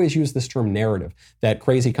they always use this term narrative. That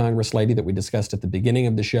crazy Congress lady that we discussed at the beginning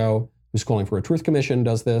of the show, who's calling for a truth commission,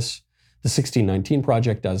 does this. The 1619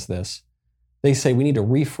 Project does this. They say we need to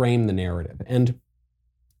reframe the narrative. And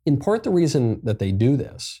in part, the reason that they do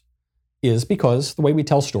this is because the way we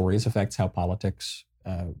tell stories affects how politics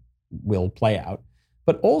will play out,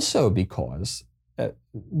 but also because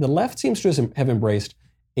the left seems to have embraced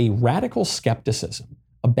a radical skepticism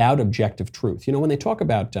about objective truth. When they talk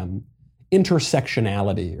about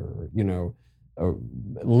intersectionality or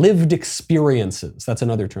lived experiences, that's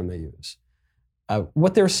another term they use.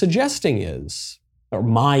 What they're suggesting is, or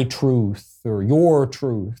my truth, or your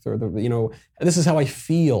truth, or this is how I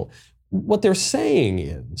feel. What they're saying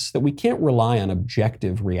is that we can't rely on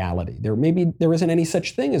objective reality. There isn't any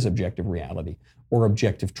such thing as objective reality or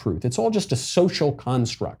objective truth. It's all just a social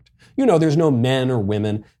construct. There's no men or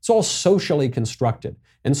women. It's all socially constructed.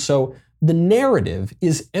 And so the narrative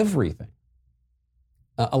is everything.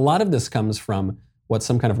 A lot of this comes from what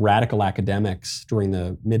some kind of radical academics during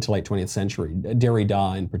the mid to late 20th century,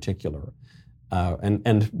 Derrida in particular,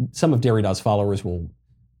 and some of Derrida's followers will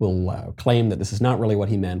claim that this is not really what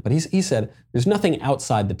he meant, but he said there's nothing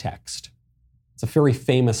outside the text. It's a very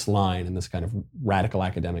famous line in this kind of radical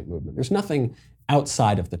academic movement. There's nothing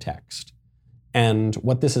outside of the text. And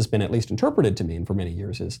what this has been at least interpreted to mean for many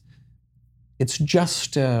years is it's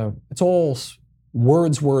just, it's all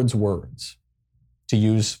words, to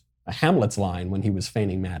use Hamlet's line when he was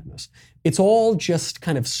feigning madness. It's all just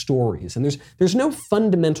kind of stories, and there's no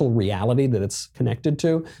fundamental reality that it's connected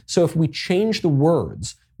to. So if we change the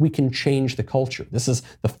words, we can change the culture. This is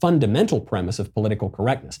the fundamental premise of political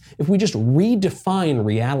correctness. If we just redefine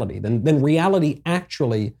reality, then reality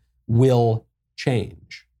actually will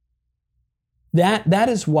change. That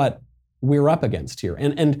is what we're up against here.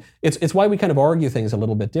 And it's why we kind of argue things a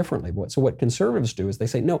little bit differently. So what conservatives do is they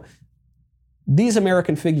say, no, these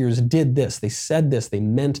American figures did this, they said this, they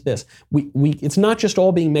meant this. It's not just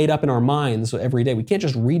all being made up in our minds every day. We can't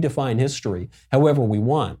just redefine history however we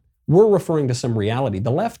want. We're referring to some reality.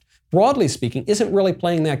 The left, broadly speaking, isn't really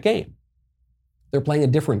playing that game. They're playing a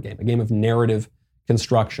different game, a game of narrative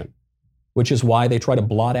construction, which is why they try to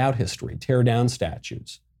blot out history, tear down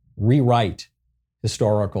statues, rewrite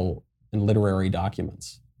historical and literary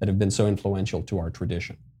documents that have been so influential to our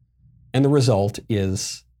tradition. And the result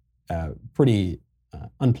is pretty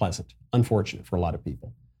unpleasant, unfortunate for a lot of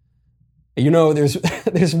people. You know,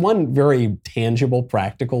 there's one very tangible,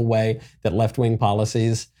 practical way that left-wing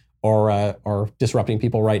policies are disrupting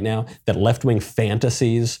people right now, that left-wing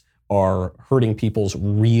fantasies are hurting people's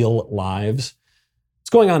real lives. It's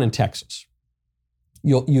going on in Texas.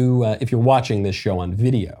 If you're watching this show on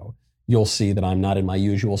video, you'll see that I'm not in my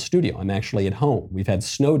usual studio. I'm actually at home. We've had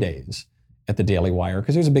snow days at the Daily Wire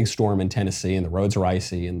because there's a big storm in Tennessee and the roads are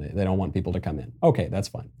icy and they don't want people to come in. Okay, that's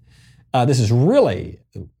fine. This is really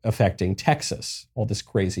affecting Texas, all this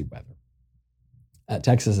crazy weather.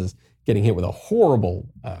 Texas is getting hit with a horrible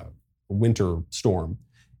winter storm.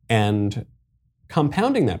 And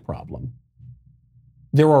compounding that problem,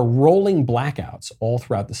 there are rolling blackouts all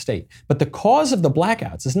throughout the state. But the cause of the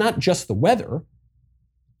blackouts is not just the weather,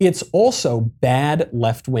 it's also bad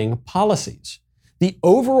left-wing policies. The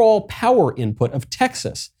overall power input of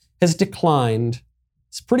Texas has declined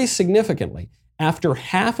pretty significantly after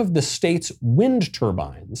half of the state's wind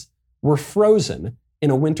turbines were frozen in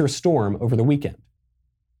a winter storm over the weekend.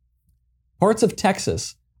 Parts of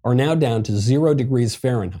Texas are now down to 0 degrees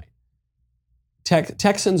Fahrenheit.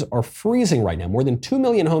 Texans are freezing right now. More than 2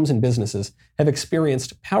 million homes and businesses have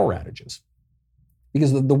experienced power outages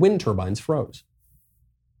because the wind turbines froze.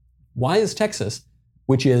 Why is Texas,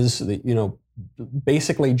 which is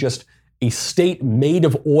basically just a state made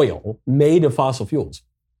of oil, made of fossil fuels,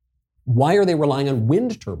 why are they relying on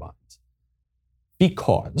wind turbines?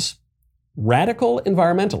 Because radical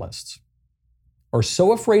environmentalists are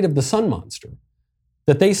so afraid of the sun monster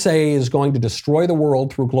that they say is going to destroy the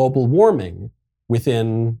world through global warming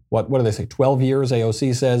within, what do they say, 12 years,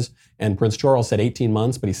 AOC says, and Prince Charles said 18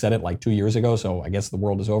 months, but he said it like 2 years ago, so I guess the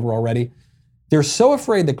world is over already. They're so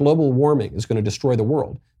afraid that global warming is going to destroy the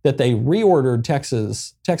world that they reordered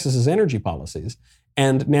Texas's energy policies,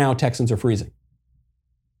 and now Texans are freezing.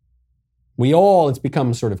 It's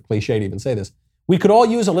become sort of cliche to even say this. We could all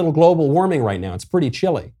use a little global warming right now. It's pretty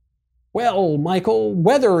chilly. Well, Michael,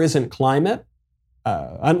 weather isn't climate,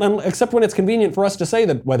 except when it's convenient for us to say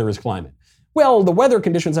that weather is climate. Well, the weather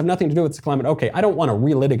conditions have nothing to do with the climate. Okay, I don't want to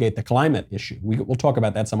relitigate the climate issue. We'll talk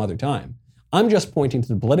about that some other time. I'm just pointing to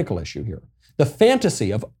the political issue here. The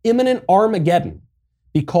fantasy of imminent Armageddon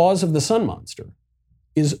because of the sun monster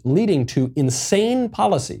is leading to insane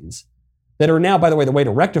policies that are now, by the way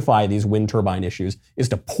to rectify these wind turbine issues is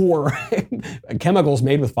to pour chemicals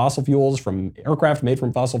made with fossil fuels from aircraft made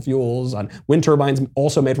from fossil fuels on wind turbines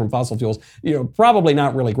also made from fossil fuels. Probably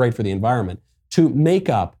not really great for the environment, to make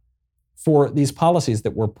up for these policies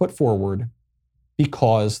that were put forward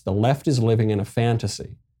because the left is living in a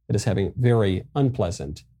fantasy that is having very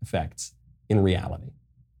unpleasant effects in reality.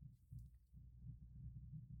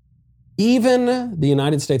 Even the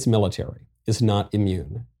United States military is not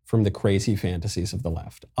immune from the crazy fantasies of the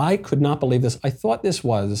left. I could not believe this. I thought this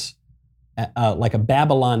was like a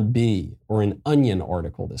Babylon Bee or an Onion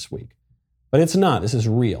article this week, but it's not. This is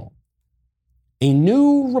real. A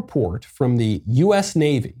new report from the U.S.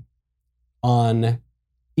 Navy on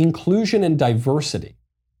inclusion and diversity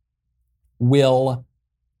will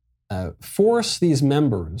force these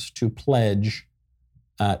members to pledge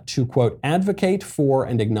to, quote, advocate for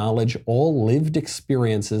and acknowledge all lived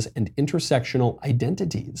experiences and intersectional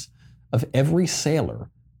identities of every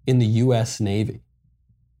sailor in the U.S. Navy.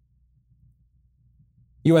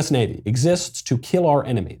 U.S. Navy exists to kill our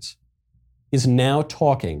enemies, is now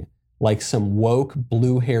talking like some woke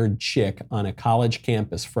blue-haired chick on a college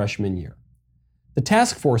campus freshman year. The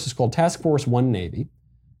task force is called Task Force 1 Navy.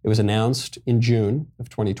 It was announced in June of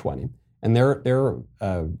 2020, and their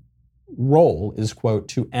role is, quote,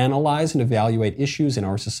 to analyze and evaluate issues in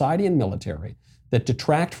our society and military that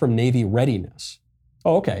detract from Navy readiness.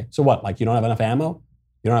 Oh, okay. So what, like you don't have enough ammo?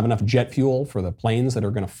 You don't have enough jet fuel for the planes that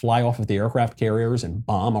are going to fly off of the aircraft carriers and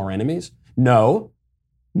bomb our enemies? No.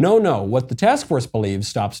 What the task force believes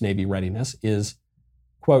stops Navy readiness is,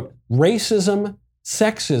 quote, racism,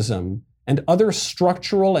 sexism, and other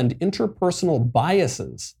structural and interpersonal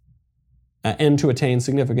biases, and to attain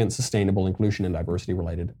significant sustainable inclusion and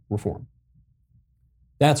diversity-related reform.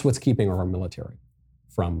 That's what's keeping our military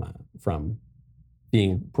from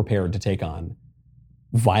being prepared to take on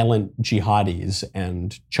violent jihadis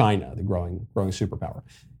and China, the growing superpower.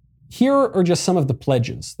 Here are just some of the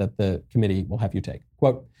pledges that the committee will have you take.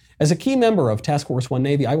 Quote, as a key member of Task Force One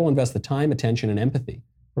Navy, I will invest the time, attention, and empathy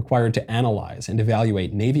required to analyze and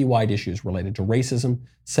evaluate Navy-wide issues related to racism,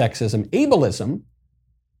 sexism, ableism,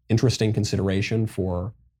 interesting consideration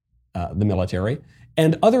for the military,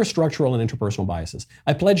 and other structural and interpersonal biases.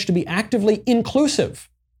 I pledge to be actively inclusive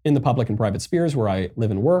in the public and private spheres where I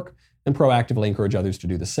live and work, and proactively encourage others to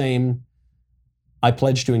do the same. I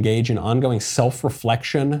pledge to engage in ongoing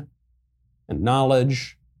self-reflection and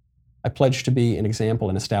knowledge. I pledge to be an example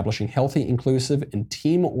in establishing healthy, inclusive, and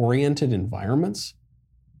team-oriented environments.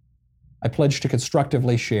 I pledge to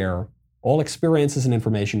constructively share all experiences and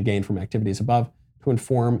information gained from activities above to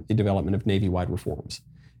inform the development of Navy-wide reforms.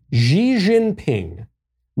 Xi Jinping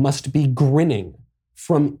must be grinning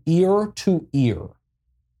from ear to ear,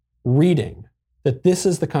 reading that this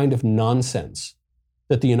is the kind of nonsense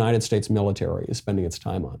that the United States military is spending its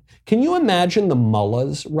time on. Can you imagine the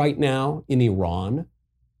mullahs right now in Iran?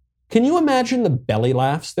 Can you imagine the belly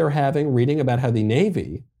laughs they're having reading about how the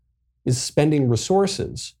Navy is spending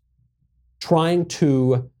resources trying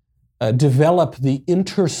to develop the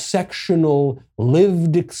intersectional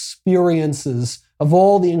lived experiences of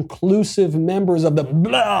all the inclusive members of the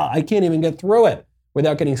blah? I can't even get through it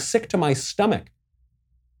without getting sick to my stomach.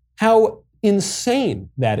 How insane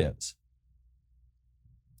that is.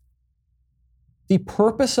 The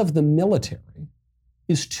purpose of the military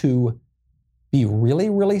is to be really,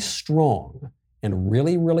 really strong and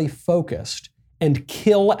really, really focused and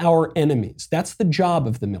kill our enemies. That's the job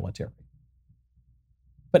of the military.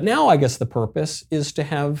 But now I guess the purpose is to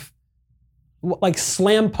have like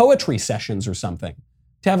slam poetry sessions or something,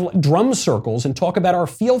 to have drum circles and talk about our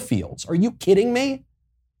fields. Are you kidding me?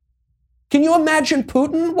 Can you imagine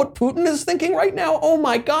Putin, what Putin is thinking right now? Oh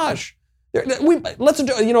my gosh. Obviously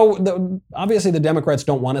the Democrats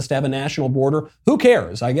don't want us to have a national border. Who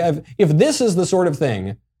cares? If this is the sort of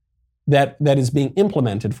thing that is being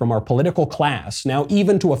implemented from our political class, now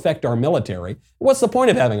even to affect our military, what's the point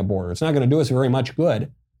of having a border? It's not going to do us very much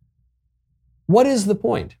good. What is the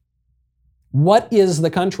point? What is the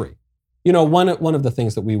country? One of the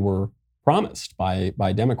things that we were promised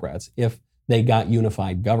by Democrats, if they got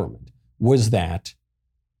unified government, was that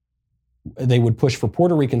they would push for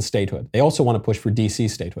Puerto Rican statehood. They also want to push for DC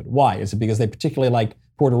statehood. Why? Is it because they particularly like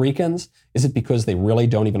Puerto Ricans? Is it because they really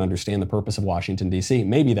don't even understand the purpose of Washington, DC?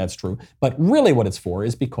 Maybe that's true. But really what it's for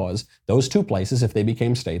is because those two places, if they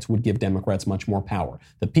became states, would give Democrats much more power.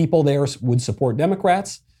 The people there would support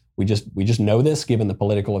Democrats. We just know this, given the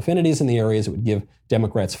political affinities in the areas. It would give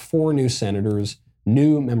Democrats 4 new senators,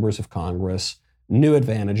 new members of Congress, new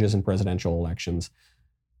advantages in presidential elections.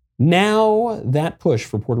 Now that push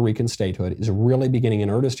for Puerto Rican statehood is really beginning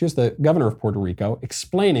in earnest. Here's the governor of Puerto Rico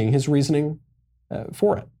explaining his reasoning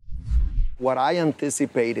for it. What I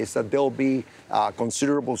anticipate is that there'll be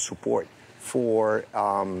considerable support for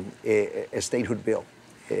a statehood bill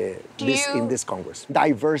in this Congress.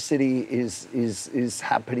 Diversity is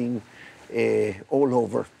happening all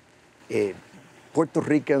over. Puerto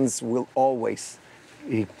Ricans will always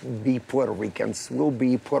be Puerto Ricans, will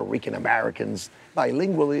be Puerto Rican Americans.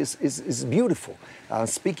 Bilingual is beautiful.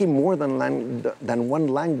 Speaking more than one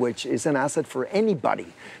language is an asset for anybody.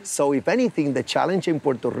 So if anything, the challenge in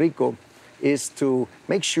Puerto Rico is to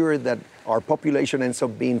make sure that our population ends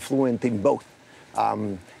up being fluent in both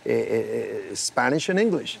Spanish and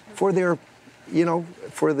English for their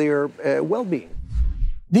well-being.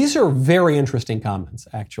 These are very interesting comments,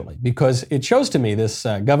 actually, because it shows to me this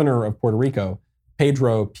governor of Puerto Rico,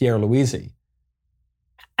 Pedro Pierluisi,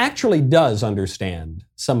 actually does understand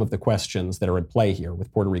some of the questions that are at play here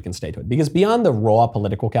with Puerto Rican statehood. Because beyond the raw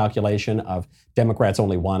political calculation of Democrats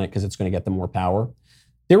only want it because it's going to get them more power,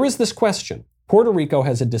 there is this question. Puerto Rico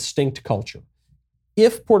has a distinct culture.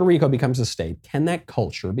 If Puerto Rico becomes a state, can that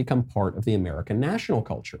culture become part of the American national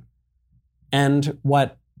culture? And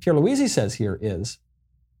what Pierluisi says here is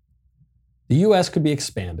the U.S. could be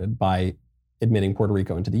expanded by admitting Puerto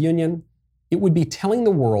Rico into the Union. It would be telling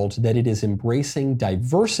the world that it is embracing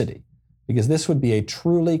diversity, because this would be a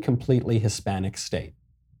truly, completely Hispanic state.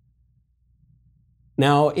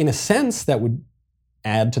 Now, in a sense, that would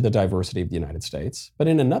add to the diversity of the United States. But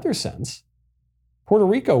in another sense, Puerto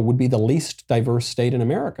Rico would be the least diverse state in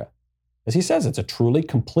America. As he says, it's a truly,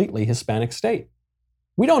 completely Hispanic state.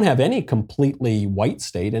 We don't have any completely white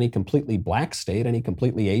state, any completely black state, any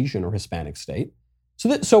completely Asian or Hispanic state.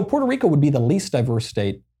 So Puerto Rico would be the least diverse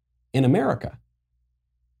state in America.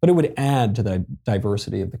 But it would add to the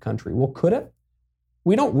diversity of the country. Well, could it?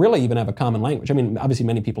 We don't really even have a common language. I mean, obviously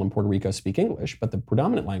many people in Puerto Rico speak English, but the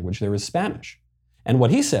predominant language there is Spanish. And what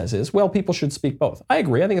he says is, well, people should speak both. I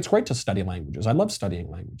agree. I think it's great to study languages. I love studying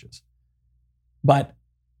languages. But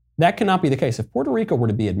that cannot be the case. If Puerto Rico were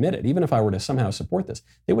to be admitted, even if I were to somehow support this,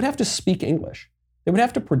 they would have to speak English. They would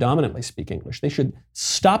have to predominantly speak English. They should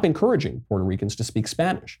stop encouraging Puerto Ricans to speak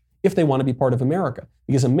Spanish if they want to be part of America.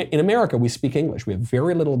 Because in America, we speak English. We have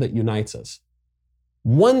very little that unites us.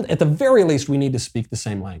 At the very least, we need to speak the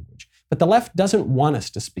same language. But the left doesn't want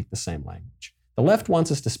us to speak the same language. The left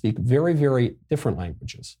wants us to speak very, very different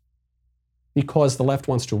languages because the left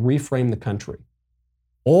wants to reframe the country.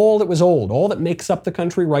 All that was old, all that makes up the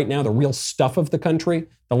country right now, the real stuff of the country,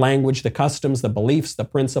 the language, the customs, the beliefs, the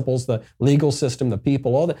principles, the legal system, the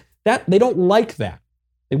people, all that they don't like that.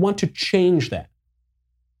 They want to change that.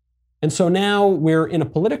 And so now we're in a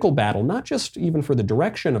political battle, not just even for the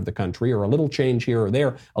direction of the country or a little change here or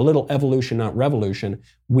there, a little evolution, not revolution.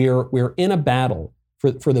 We're in a battle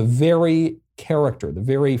for the very character, the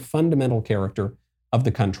very fundamental character of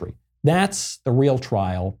the country. That's the real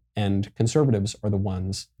trial, and conservatives are the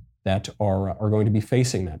ones that are going to be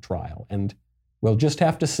facing that trial. And we'll just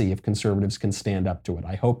have to see if conservatives can stand up to it.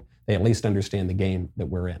 I hope they at least understand the game that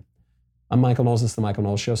we're in. I'm Michael Knowles. This is The Michael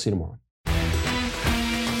Knowles Show. See you tomorrow.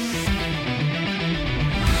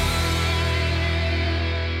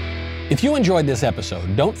 If you enjoyed this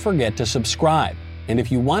episode, don't forget to subscribe. And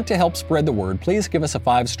if you want to help spread the word, please give us a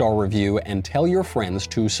 5-star review and tell your friends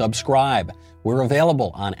to subscribe. We're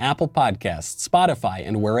available on Apple Podcasts, Spotify,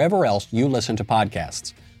 and wherever else you listen to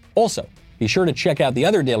podcasts. Also, be sure to check out the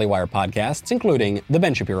other Daily Wire podcasts, including The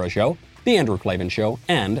Ben Shapiro Show, The Andrew Klavan Show,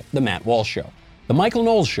 and The Matt Walsh Show. The Michael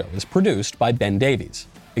Knowles Show is produced by Ben Davies.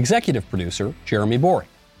 Executive producer, Jeremy Boring.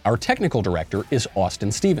 Our technical director is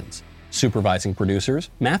Austin Stevens. Supervising producers,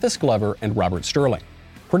 Mathis Glover and Robert Sterling.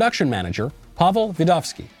 Production manager, Pavel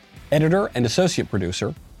Vidovsky. Editor and associate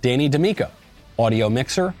producer, Danny D'Amico. Audio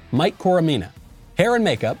mixer, Mike Coromina. Hair and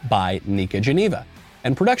makeup by Nika Geneva.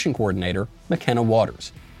 And production coordinator, McKenna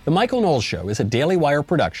Waters. The Michael Knowles Show is a Daily Wire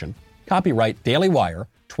production. Copyright Daily Wire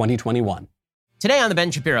 2021. Today on The Ben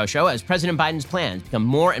Shapiro Show, as President Biden's plans become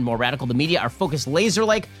more and more radical, the media are focused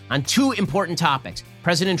laser-like on two important topics,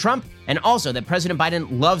 President Trump and also that President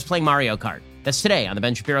Biden loves playing Mario Kart. That's today on The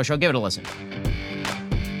Ben Shapiro Show. Give it a listen.